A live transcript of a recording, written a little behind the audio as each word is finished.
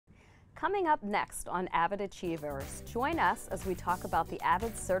Coming up next on AVID Achievers, join us as we talk about the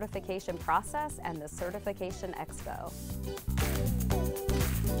AVID certification process and the Certification Expo.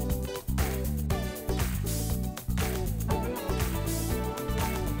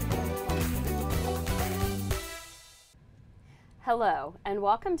 Hello, and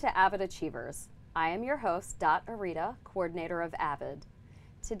welcome to AVID Achievers. I am your host, Dot Arita, coordinator of AVID.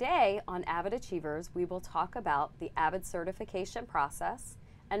 Today on AVID Achievers, we will talk about the AVID certification process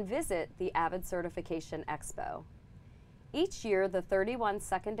and visit the AVID Certification Expo. Each year, the 31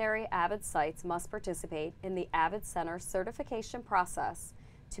 secondary AVID sites must participate in the AVID Center certification process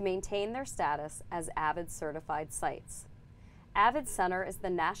to maintain their status as AVID certified sites. AVID Center is the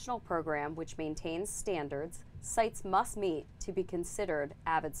national program which maintains standards sites must meet to be considered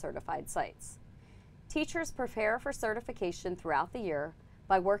AVID certified sites. Teachers prepare for certification throughout the year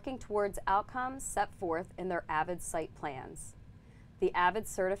by working towards outcomes set forth in their AVID site plans. The AVID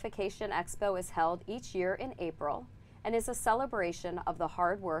Certification Expo is held each year in April and is a celebration of the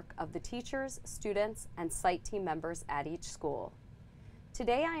hard work of the teachers, students, and site team members at each school.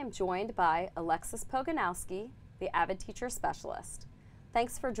 Today I am joined by Alexis Poganowski, the AVID Teacher Specialist.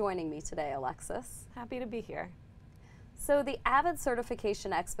 Thanks for joining me today, Alexis. Happy to be here. So the AVID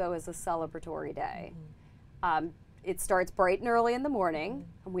Certification Expo is a celebratory day. It starts bright and early in the morning,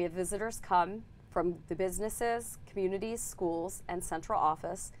 and we have visitors come from the businesses, communities, schools, and central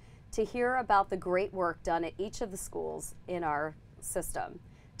office to hear about the great work done at each of the schools in our system.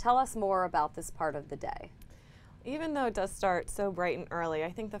 Tell us more about this part of the day. Even though it does start so bright and early,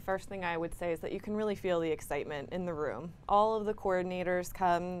 I think the first thing I would say is that you can really feel the excitement in the room. All of the coordinators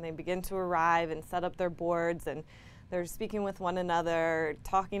come, they begin to arrive and set up their boards, and they're speaking with one another,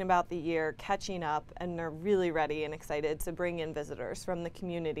 talking about the year, catching up, and they're really ready and excited to bring in visitors from the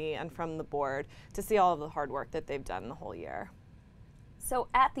community and from the board to see all of the hard work that they've done the whole year. So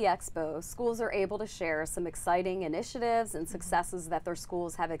at the Expo, schools are able to share some exciting initiatives and successes that their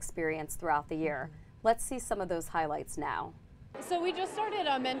schools have experienced throughout the year. Let's see some of those highlights now. So we just started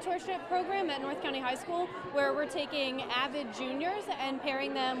a mentorship program at North County High School where we're taking AVID juniors and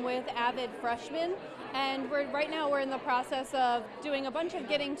pairing them with AVID freshmen. And right now we're in the process of doing a bunch of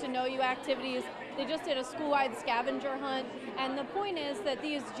getting to know you activities. They just did a school-wide scavenger hunt. And the point is that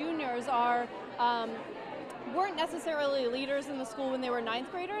these juniors weren't necessarily leaders in the school when they were ninth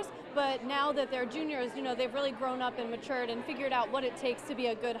graders, but now that they're juniors, they've really grown up and matured and figured out what it takes to be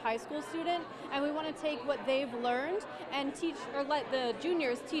a good high school student. And we want to take what they've learned and teach, or let the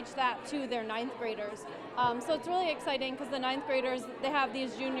juniors teach that to their ninth graders. So it's really exciting because the ninth graders, they have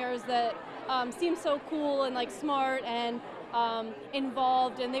these juniors that seem so cool and like smart and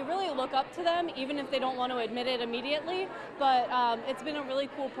involved, and they really look up to them even if they don't want to admit it immediately. But it's been a really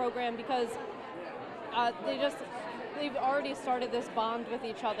cool program because they've already started this bond with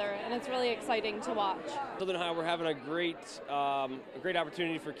each other, and it's really exciting to watch. Southern High, we're having a great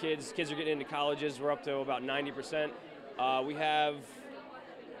opportunity for kids. Kids are getting into colleges. We're up to about 90%. We have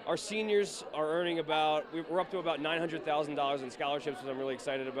our seniors are earning we're up to about $900,000 in scholarships, which I'm really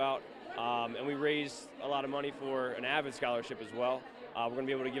excited about. And we raised a lot of money for an AVID scholarship as well. We're going to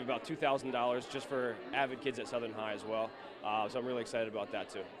be able to give about $2,000 just for AVID kids at Southern High as well. So I'm really excited about that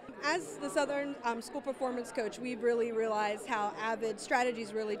too. As the Southern school performance coach, we've really realized how AVID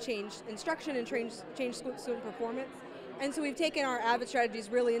strategies really changed instruction and changed student performance. And so we've taken our AVID strategies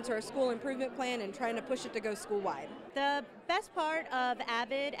really into our school improvement plan and trying to push it to go school-wide. The best part of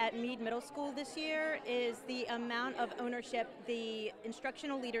AVID at Meade Middle School this year is the amount of ownership the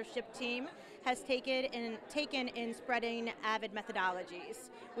instructional leadership team has taken in spreading AVID methodologies.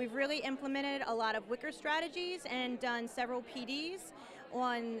 We've really implemented a lot of wicker strategies and done several PDs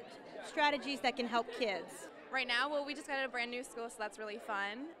on strategies that can help kids. Right now, well, we just got a brand new school, so that's really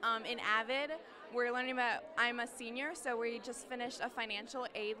fun. In AVID, we're learning about, I'm a senior, so we just finished a financial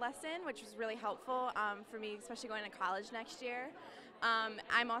aid lesson, which was really helpful for me, especially going to college next year.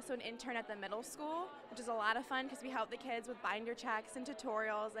 I'm also an intern at the middle school, which is a lot of fun because we help the kids with binder checks and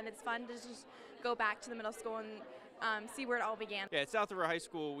tutorials, and it's fun to just go back to the middle school and see where it all began. Yeah, at South River High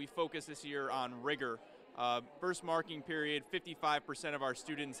School, we focused this year on rigor. First marking period, 55% of our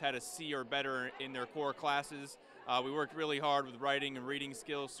students had a C or better in their core classes. We worked really hard with writing and reading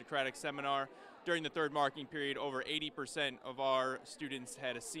skills, Socratic seminar. During the third marking period, over 80% of our students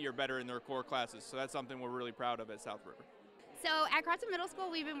had a C or better in their core classes. So that's something we're really proud of at South River. So at Croston Middle School,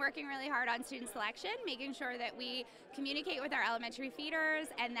 we've been working really hard on student selection, making sure that we communicate with our elementary feeders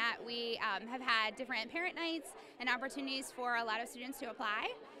and that we have had different parent nights and opportunities for a lot of students to apply.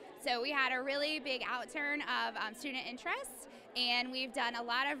 So we had a really big outturn of student interest, And we've done a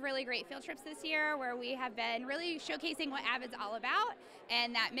lot of really great field trips this year where we have been really showcasing what AVID's all about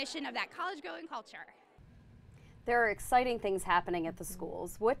and that mission of that college-going culture. There are exciting things happening at the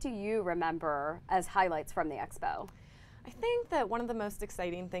schools. What do you remember as highlights from the expo? I think that one of the most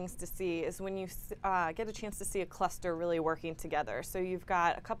exciting things to see is when you get a chance to see a cluster really working together. So you've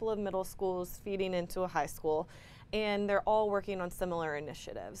got a couple of middle schools feeding into a high school, and they're all working on similar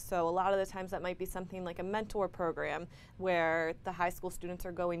initiatives. So a lot of the times that might be something like a mentor program where the high school students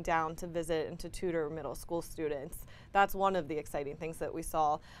are going down to visit and to tutor middle school students. That's one of the exciting things that we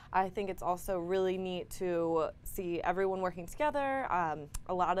saw. I think it's also really neat to see everyone working together.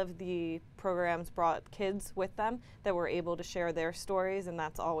 A lot of the programs brought kids with them that were able to share their stories, and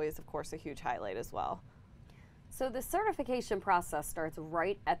that's always, of course, a huge highlight as well. So the certification process starts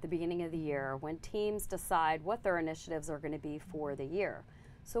right at the beginning of the year when teams decide what their initiatives are going to be for the year.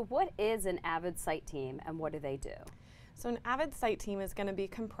 So what is an AVID site team and what do they do? So an AVID site team is going to be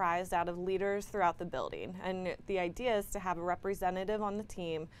comprised out of leaders throughout the building, and the idea is to have a representative on the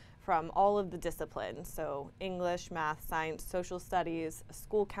team from all of the disciplines, so English, math, science, social studies, a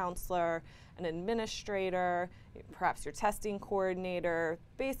school counselor, an administrator, perhaps your testing coordinator,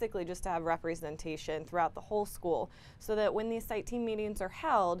 basically just to have representation throughout the whole school so that when these site team meetings are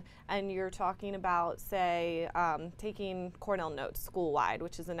held and you're talking about, say, taking Cornell notes school-wide,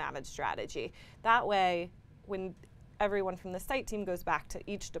 which is an AVID strategy, that way when everyone from the site team goes back to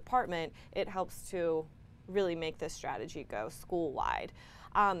each department, it helps to really make this strategy go school-wide.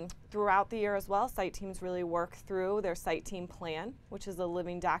 Throughout the year as well, site teams really work through their site team plan, which is a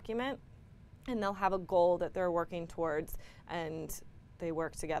living document, and they'll have a goal that they're working towards, and they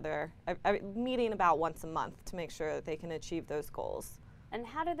work together, meeting about once a month to make sure that they can achieve those goals. And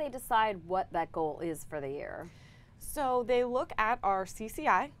how do they decide what that goal is for the year? So they look at our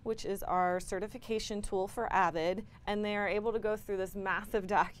CCI, which is our certification tool for AVID, and they are able to go through this massive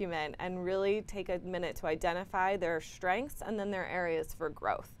document and really take a minute to identify their strengths and then their areas for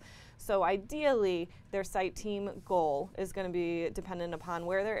growth. So ideally, their site team goal is going to be dependent upon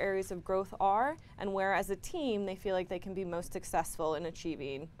where their areas of growth are and where as a team they feel like they can be most successful in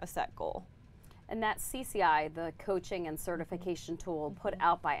achieving a set goal. And that CCI, the coaching and certification tool put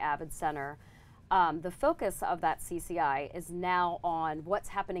out by AVID Center, the focus of that CCI is now on what's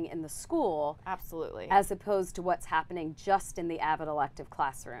happening in the school. Absolutely. As opposed to what's happening just in the AVID elective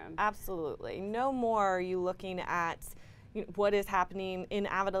classroom. Absolutely. No more are you looking at what is happening in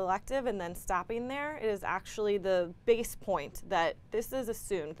AVID elective and then stopping there. It is actually the base point that this is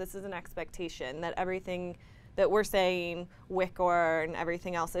assumed, this is an expectation that everything that we're saying, WICOR and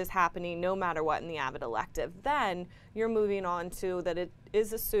everything else is happening no matter what in the AVID elective. Then you're moving on to that it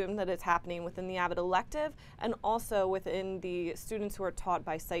is assumed that it's happening within the AVID elective and also within the students who are taught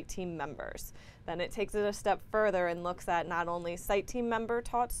by site team members. Then it takes it a step further and looks at not only site team member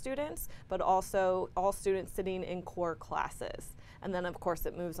taught students, but also all students sitting in core classes. And then of course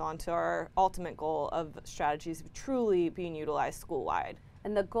it moves on to our ultimate goal of strategies truly being utilized school-wide.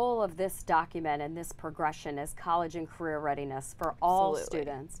 And the goal of this document and this progression is college and career readiness for all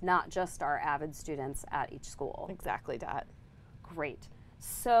students, not just our AVID students at each school. Exactly that. Great.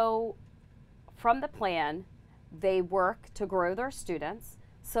 So from the plan, they work to grow their students.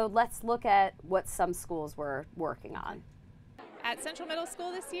 So let's look at what some schools were working on. At Central Middle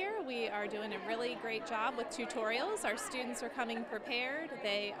School this year, we are doing a really great job with tutorials. Our students are coming prepared.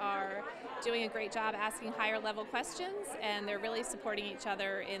 They are doing a great job asking higher level questions, and they're really supporting each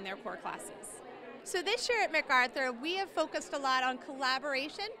other in their core classes. So this year at MacArthur, we have focused a lot on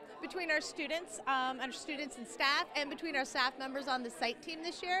collaboration between our students and staff, and between our staff members on the site team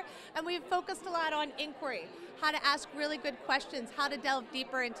this year. And we've focused a lot on inquiry, how to ask really good questions, how to delve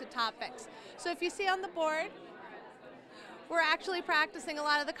deeper into topics. So if you see on the board, we're actually practicing a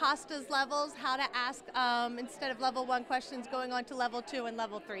lot of the Costas levels, how to ask, instead of level 1 questions, going on to level 2 and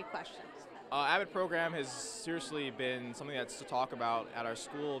level 3 questions. AVID program has seriously been something that's to talk about at our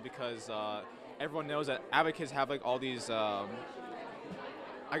school because everyone knows that AVID kids have like all these, all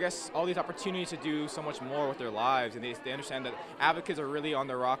these opportunities to do so much more with their lives, and they understand that AVID kids are really on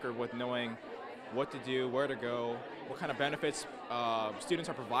their rocker with knowing what to do, where to go, what kind of benefits students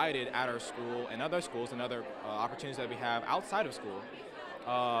are provided at our school and other schools and other opportunities that we have outside of school.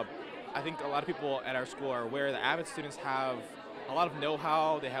 I think a lot of people at our school are aware that AVID students have a lot of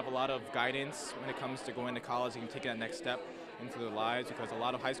know-how, they have a lot of guidance when it comes to going to college and taking that next step into their lives, because a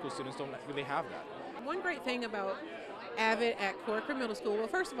lot of high school students don't really have that. One great thing about AVID at Corcoran Middle School, well,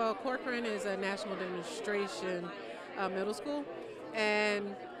 first of all, Corcoran is a national demonstration middle school,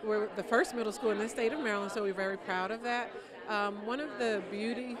 and we're the first middle school in the state of Maryland, so we're very proud of that. One of the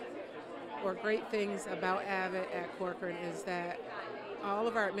beauty or great things about AVID at Corcoran is that all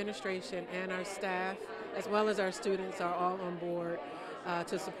of our administration and our staff, as well as our students, are all on board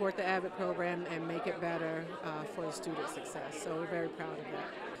to support the AVID program and make it better for the student success. So we're very proud of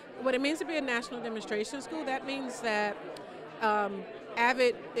that. What it means to be a national demonstration school, that means that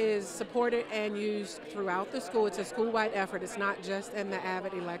AVID is supported and used throughout the school. It's a school-wide effort. It's not just in the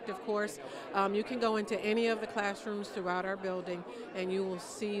AVID elective course. You can go into any of the classrooms throughout our building and you will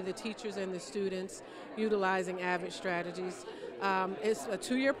see the teachers and the students utilizing AVID strategies. It's a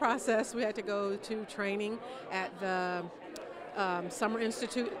 2-year process. We had to go to training at the Summer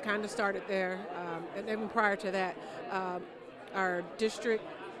Institute, kind of started there. And even prior to that, our district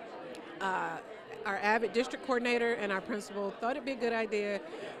our AVID district coordinator and our principal thought it'd be a good idea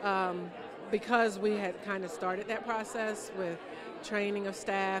because we had kind of started that process with training of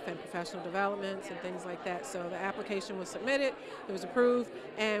staff and professional developments and things like that. So the application was submitted, it was approved,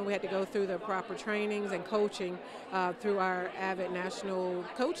 and we had to go through the proper trainings and coaching through our AVID national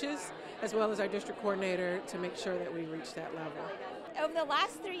coaches as well as our district coordinator to make sure that we reach that level. Over the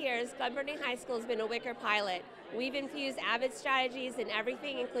last 3 years, Glen Burnie High School has been a Wicker pilot. We've infused AVID strategies in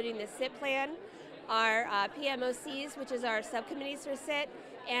everything, including the SIT plan, our PMOCs, which is our subcommittees for SIT,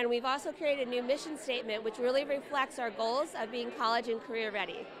 and we've also created a new mission statement which really reflects our goals of being college and career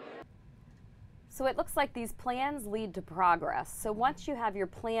ready. So it looks like these plans lead to progress. So once you have your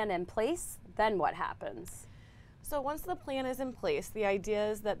plan in place, then what happens? So once the plan is in place, the idea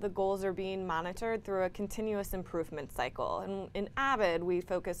is that the goals are being monitored through a continuous improvement cycle. And in AVID, we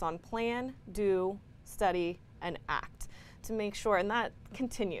focus on plan, do, study, and act to make sure, and that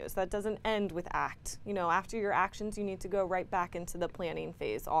continues. That doesn't end with act. You know, after your actions, you need to go right back into the planning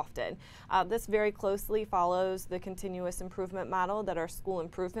phase often. This very closely follows the continuous improvement model that our school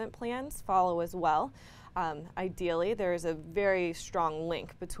improvement plans follow as well. Ideally, there is a very strong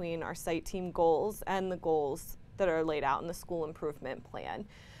link between our site team goals and the goals that are laid out in the school improvement plan.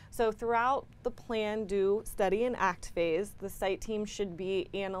 So throughout the plan, do, study, and act phase, the site team should be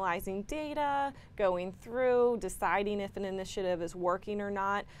analyzing data, going through, deciding if an initiative is working or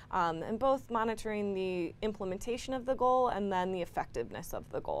not, and both monitoring the implementation of the goal and then the effectiveness of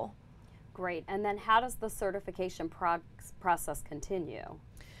the goal. Great. And then how does the certification process continue?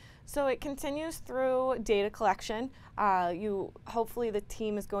 So it continues through data collection. Hopefully the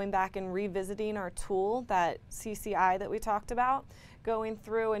team is going back and revisiting our tool, that CCI that we talked about, going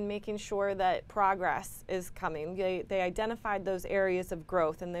through and making sure that progress is coming. They identified those areas of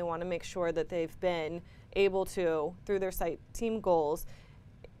growth and they want to make sure that they've been able to, through their site team goals,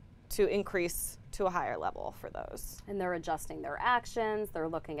 to increase to a higher level for those. And they're adjusting their actions, they're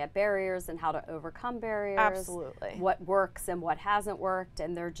looking at barriers and how to overcome barriers. Absolutely. What works and what hasn't worked,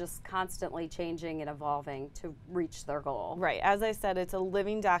 and they're just constantly changing and evolving to reach their goal. Right, as I said, it's a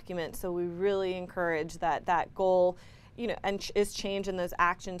living document, so we really encourage that that goal, you know, is changed and those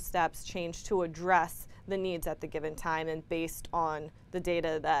action steps change to address the needs at the given time and based on the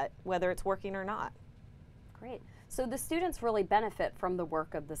data that whether it's working or not. Great. So the students really benefit from the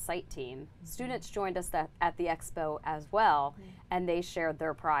work of the site team. Students joined us at the expo as well, and they shared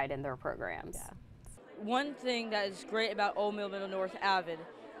their pride in their programs. Yeah. One thing that is great about Old Mill Middle North AVID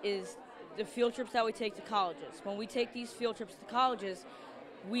is the field trips that we take to colleges. When we take these field trips to colleges,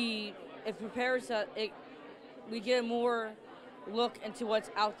 it prepares us, we get a more look into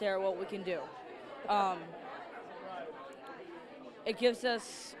what's out there, what we can do. It gives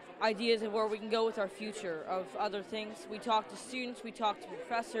us ideas of where we can go with our future, of other things. We talk to students, we talk to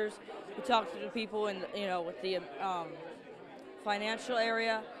professors, we talk to the people in, with the financial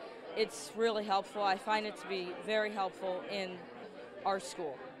area. It's really helpful. I find it to be very helpful in our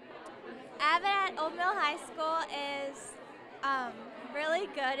school. AVID at Old Mill High School is really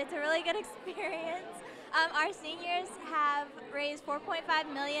good. It's a really good experience. Our seniors have raised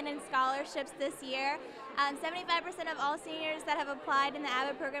 $4.5 million in scholarships this year. 75% of all seniors that have applied in the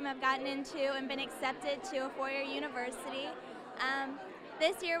AVID program have gotten into and been accepted to a four-year university.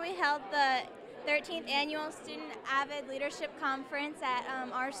 This year we held the 13th annual Student AVID Leadership Conference at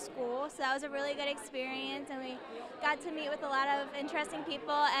our school, so that was a really good experience, and we got to meet with a lot of interesting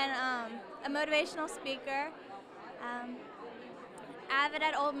people and a motivational speaker. AVID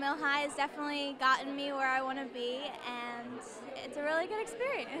at Old Mill High has definitely gotten me where I want to be, and it's a really good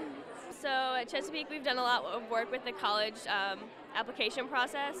experience. So at Chesapeake, we've done a lot of work with the college application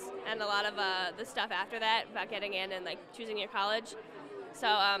process and a lot of the stuff after that about getting in and choosing your college. So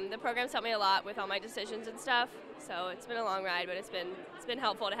the program's helped me a lot with all my decisions and stuff. So it's been a long ride, but it's been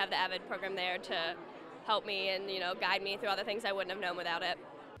helpful to have the AVID program there to help me and guide me through all the things I wouldn't have known without it.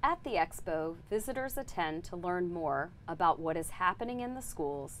 At the expo, visitors attend to learn more about what is happening in the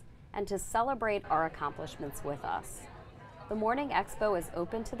schools and to celebrate our accomplishments with us. The Morning Expo is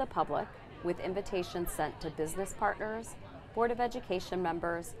open to the public, with invitations sent to business partners, Board of Education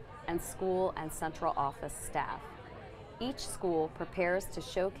members, and school and central office staff. Each school prepares to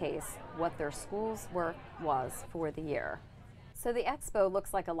showcase what their school's work was for the year. So the expo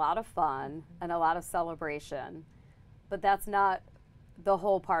looks like a lot of fun and a lot of celebration, but that's not the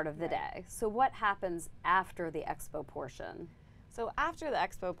whole part of the day. So what happens after the expo portion? So after the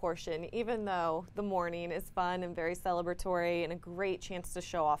expo portion, even though the morning is fun and very celebratory and a great chance to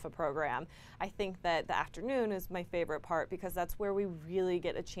show off a program, I think that the afternoon is my favorite part because that's where we really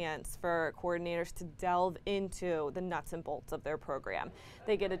get a chance for coordinators to delve into the nuts and bolts of their program.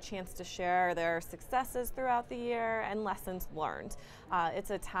 They get a chance to share their successes throughout the year and lessons learned. It's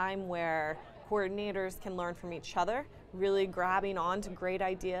a time where coordinators can learn from each other, really grabbing on to great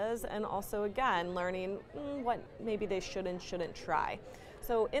ideas, and also, again, learning what maybe they should and shouldn't try.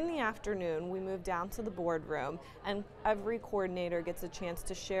 So in the afternoon, we move down to the boardroom, and every coordinator gets a chance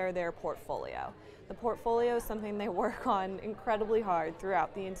to share their portfolio. The portfolio is something they work on incredibly hard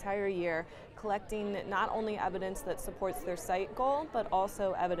throughout the entire year, collecting not only evidence that supports their site goal, but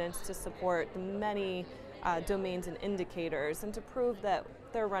also evidence to support the many domains and indicators, and to prove that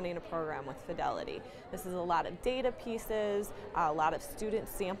they're running a program with fidelity. This is a lot of data pieces, a lot of student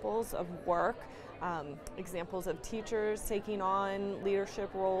samples of work, examples of teachers taking on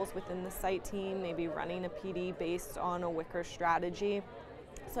leadership roles within the site team, maybe running a PD based on a Wicker strategy.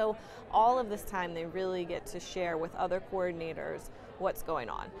 So all of this time they really get to share with other coordinators what's going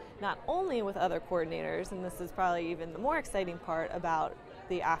on. Not only with other coordinators, and this is probably even the more exciting part about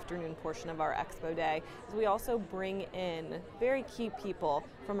the afternoon portion of our expo day, is we also bring in very key people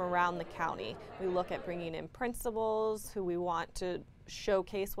from around the county. We look at bringing in principals who we want to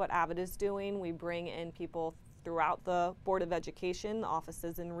showcase what AVID is doing. We bring in people throughout the Board of Education, the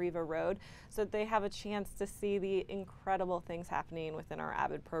offices in Riva Road, so that they have a chance to see the incredible things happening within our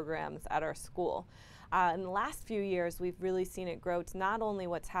AVID programs at our school. In the last few years, we've really seen it grow to not only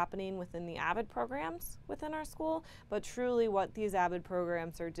what's happening within the AVID programs within our school, but truly what these AVID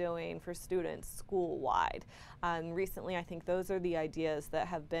programs are doing for students school-wide. Recently, I think those are the ideas that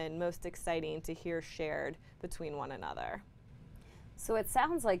have been most exciting to hear shared between one another. So it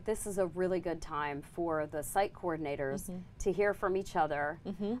sounds like this is a really good time for the site coordinators to hear from each other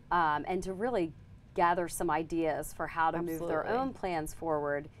and to really gather some ideas for how to move their own plans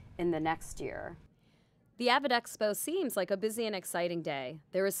forward in the next year. The AVID Expo seems like a busy and exciting day.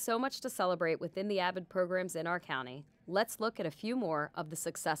 There is so much to celebrate within the AVID programs in our county. Let's look at a few more of the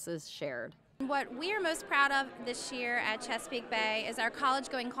successes shared. What we are most proud of this year at Chesapeake Bay is our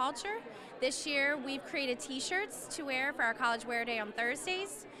college-going culture. This year we've created t-shirts to wear for our College Wear Day on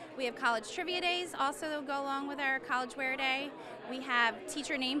Thursdays. We have college trivia days also that go along with our College Wear Day. We have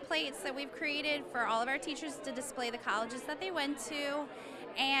teacher nameplates that we've created for all of our teachers to display the colleges that they went to,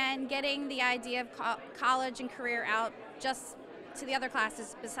 and getting the idea of college and career out just to the other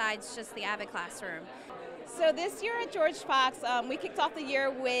classes besides just the AVID classroom. So this year at George Fox, we kicked off the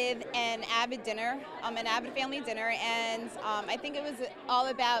year with an AVID dinner, an AVID family dinner, and I think it was all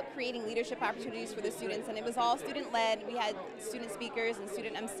about creating leadership opportunities for the students, and it was all student-led. We had student speakers and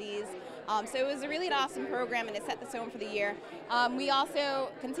student MCs, so it was a really awesome program, and it set the tone for the year. We also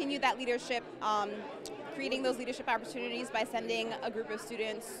continued that leadership, creating those leadership opportunities by sending a group of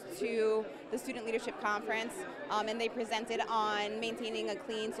students to the Student Leadership Conference, and they presented on maintaining a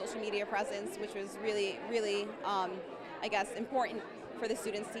clean social media presence, which was really, really, I guess, important for the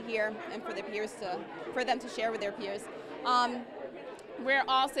students to hear and for the peers for them to share with their peers. We're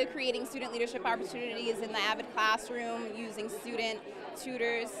also creating student leadership opportunities in the AVID classroom using student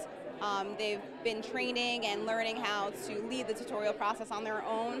tutors. They've been training and learning how to lead the tutorial process on their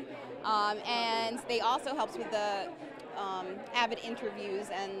own, and they also helped with the AVID interviews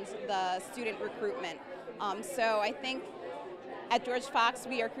and the student recruitment. So I think at George Fox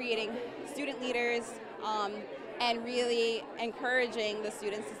we are creating student leaders and really encouraging the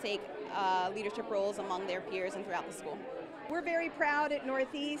students to take leadership roles among their peers and throughout the school. We're very proud at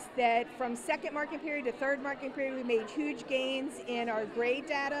Northeast that from second marking period to third marking period we made huge gains in our grade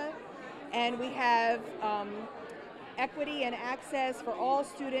data, and we have equity and access for all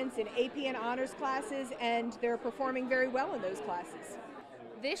students in AP and honors classes, and they're performing very well in those classes.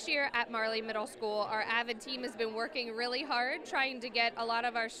 This year at Marley Middle School, our AVID team has been working really hard trying to get a lot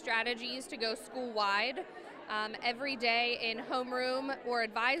of our strategies to go school-wide. Every day in homeroom or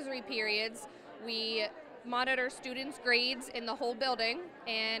advisory periods, we monitor students' grades in the whole building,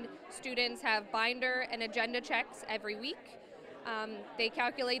 and students have binder and agenda checks every week. They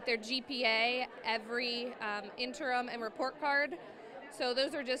calculate their GPA every interim and report card. So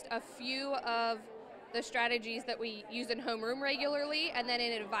those are just a few of the strategies that we use in homeroom regularly. And then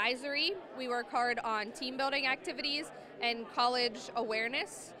in advisory, we work hard on team building activities and college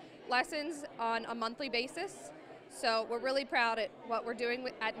awareness lessons on a monthly basis. So we're really proud at what we're doing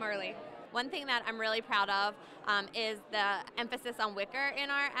at Marley. One thing that I'm really proud of is the emphasis on Wicker in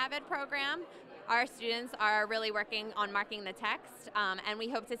our AVID program. Our students are really working on marking the text, and we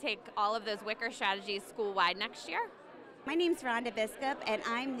hope to take all of those Wicker strategies school-wide next year. My name's Rhonda Biskup, and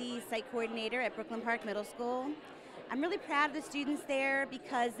I'm the site coordinator at Brooklyn Park Middle School. I'm really proud of the students there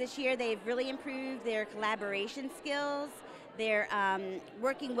because this year they've really improved their collaboration skills. They're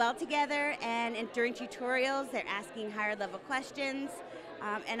working well together, and during tutorials they're asking higher level questions,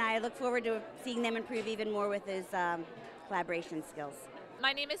 and I look forward to seeing them improve even more with those collaboration skills.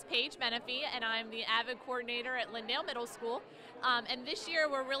 My name is Paige Menifee, and I'm the AVID coordinator at Lindale Middle School. And this year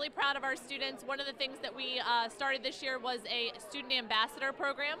we're really proud of our students. One of the things that we started this year was a student ambassador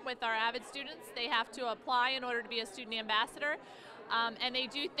program with our AVID students. They have to apply in order to be a student ambassador. And they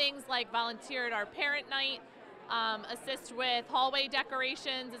do things like volunteer at our parent night, assist with hallway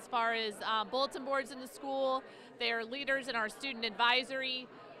decorations as far as bulletin boards in the school. They are leaders in our student advisory.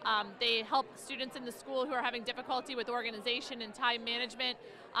 They help students in the school who are having difficulty with organization and time management,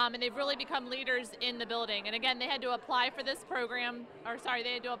 and they've really become leaders in the building. And again, they had to apply for this program,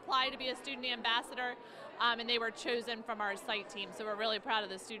 they had to apply to be a student ambassador, and they were chosen from our site team. So we're really proud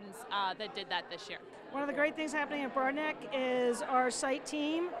of the students that did that this year. One of the great things happening at Broadneck is our site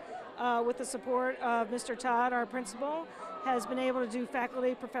team, with the support of Mr. Todd, our principal, has been able to do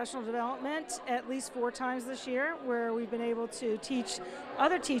faculty professional development at least 4 times this year, where we've been able to teach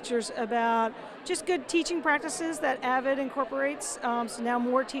other teachers about just good teaching practices that AVID incorporates. So now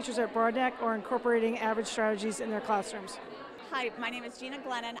more teachers at Broadneck are incorporating AVID strategies in their classrooms. Hi, my name is Gina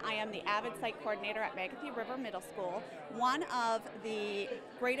Glennon. I am the AVID site coordinator at Magothy River Middle School. One of the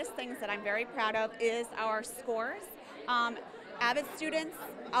greatest things that I'm very proud of is our scores. AVID students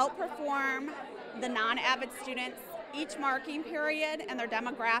outperform the non-AVID students each marking period and their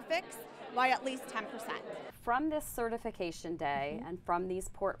demographics by at least 10%. From this certification day and from these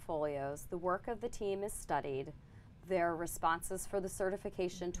portfolios, the work of the team is studied, their responses for the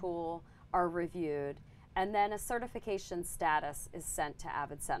certification tool are reviewed, and then a certification status is sent to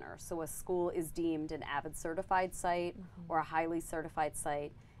AVID Center. So a school is deemed an AVID certified site or a highly certified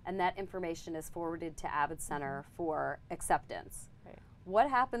site, and that information is forwarded to AVID Center for acceptance. Right. What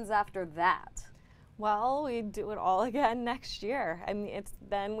happens after that? Well, we do it all again next year. I mean,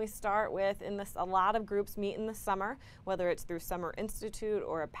 then we start with, a lot of groups meet in the summer, whether it's through Summer Institute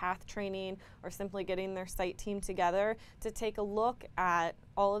or a path training or simply getting their site team together to take a look at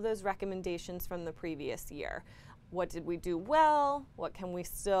all of those recommendations from the previous year. What did we do well? What can we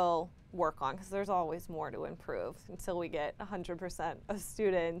still work on? Because there's always more to improve until we get 100% of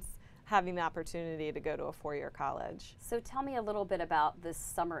students having the opportunity to go to a 4-year college. So tell me a little bit about this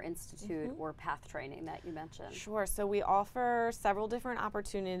Summer Institute or path training that you mentioned. Sure, so we offer several different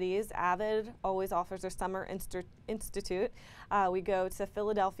opportunities. AVID always offers their Summer Institute. We go to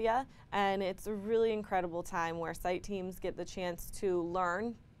Philadelphia, and it's a really incredible time where site teams get the chance to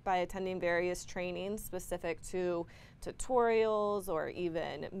learn by attending various trainings specific to tutorials or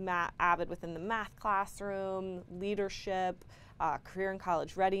even AVID within the math classroom, leadership, career and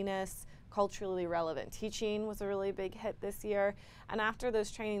college readiness. Culturally relevant teaching was a really big hit this year. And after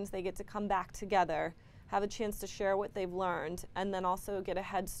those trainings, they get to come back together, have a chance to share what they've learned, and then also get a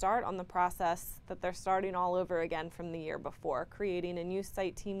head start on the process that they're starting all over again from the year before, creating a new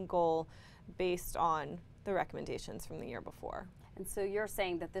site team goal based on the recommendations from the year before. And so you're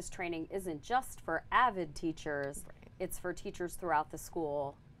saying that this training isn't just for AVID teachers, it's for teachers throughout the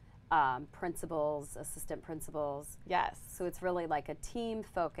school, principals, assistant principals. Yes. So it's really like a team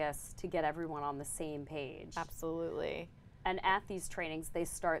focus to get everyone on the same page. Absolutely. And at these trainings, they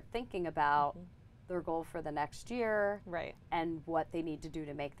start thinking about their goal for the next year, right, and what they need to do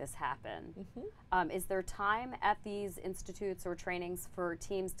to make this happen. Is there time at these institutes or trainings for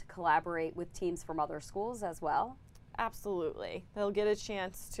teams to collaborate with teams from other schools as well? Absolutely. They'll get a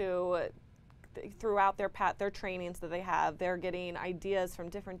chance to, throughout their trainings that they have, they're getting ideas from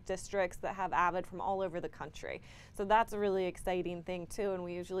different districts that have AVID from all over the country. So that's a really exciting thing too, and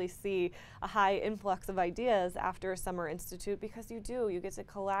we usually see a high influx of ideas after a Summer Institute because you get to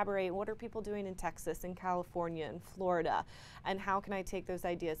collaborate. What are people doing in Texas, in California, in Florida, and how can I take those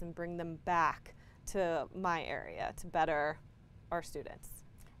ideas and bring them back to my area to better our students?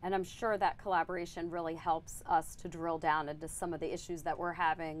 And I'm sure that collaboration really helps us to drill down into some of the issues that we're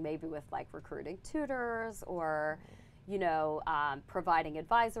having, maybe with like recruiting tutors or, providing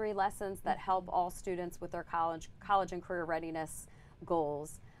advisory lessons that help all students with their college and career readiness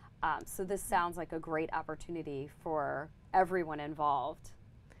goals. So this sounds like a great opportunity for everyone involved.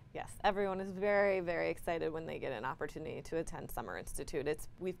 Yes, everyone is very, very excited when they get an opportunity to attend Summer Institute.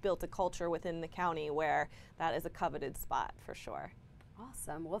 We've built a culture within the county where that is a coveted spot for sure.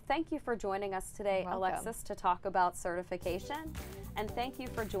 Awesome. Well, thank you for joining us today, Alexis, to talk about certification. And thank you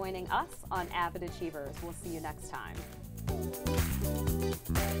for joining us on AVID Achievers. We'll see you next time.